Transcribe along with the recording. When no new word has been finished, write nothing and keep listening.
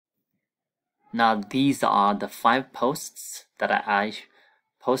Now these are the 5 posts that I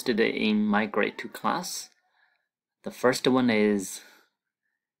posted in my grade 2 class. The first one is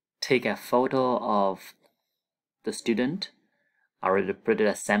take a photo of the student. I already put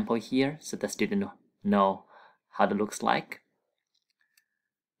a sample here so the student know how it looks like.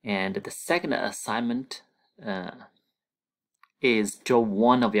 And the second assignment is draw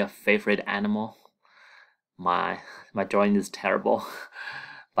one of your favorite animal. My drawing is terrible,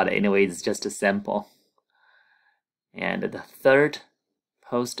 but anyway, it's just a sample. And the third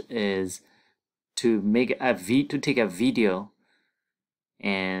post is to take a video,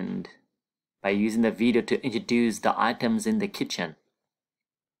 and by using the video to introduce the items in the kitchen.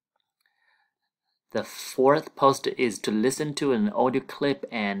 The fourth post is to listen to an audio clip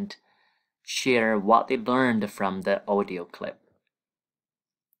and share what they learned from the audio clip.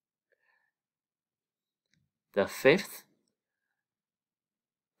 The fifth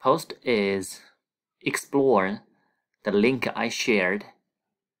post is explore the link I shared.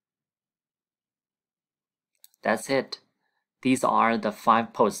 That's it. These are the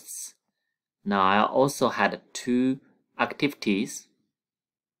 5 posts. Now I also had 2 activities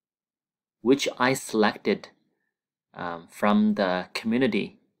which I selected from the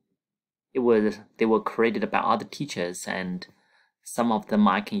community. They were created by other teachers, and some of them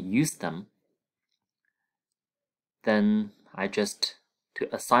I can use them. Then I just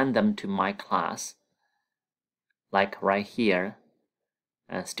to assign them to my class, like right here.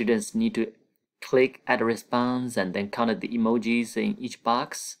 Students need to click add a response and then count the emojis in each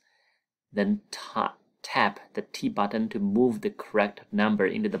box, then tap the T button to move the correct number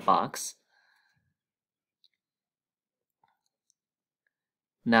into the box.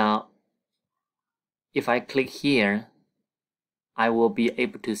 Now, if I click here, I will be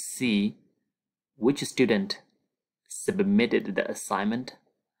able to see which student submitted the assignment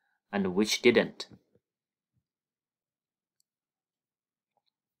and which didn't.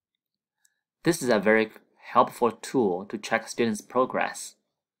 This is a very helpful tool to track students' progress.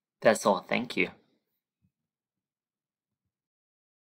 That's all. Thank you.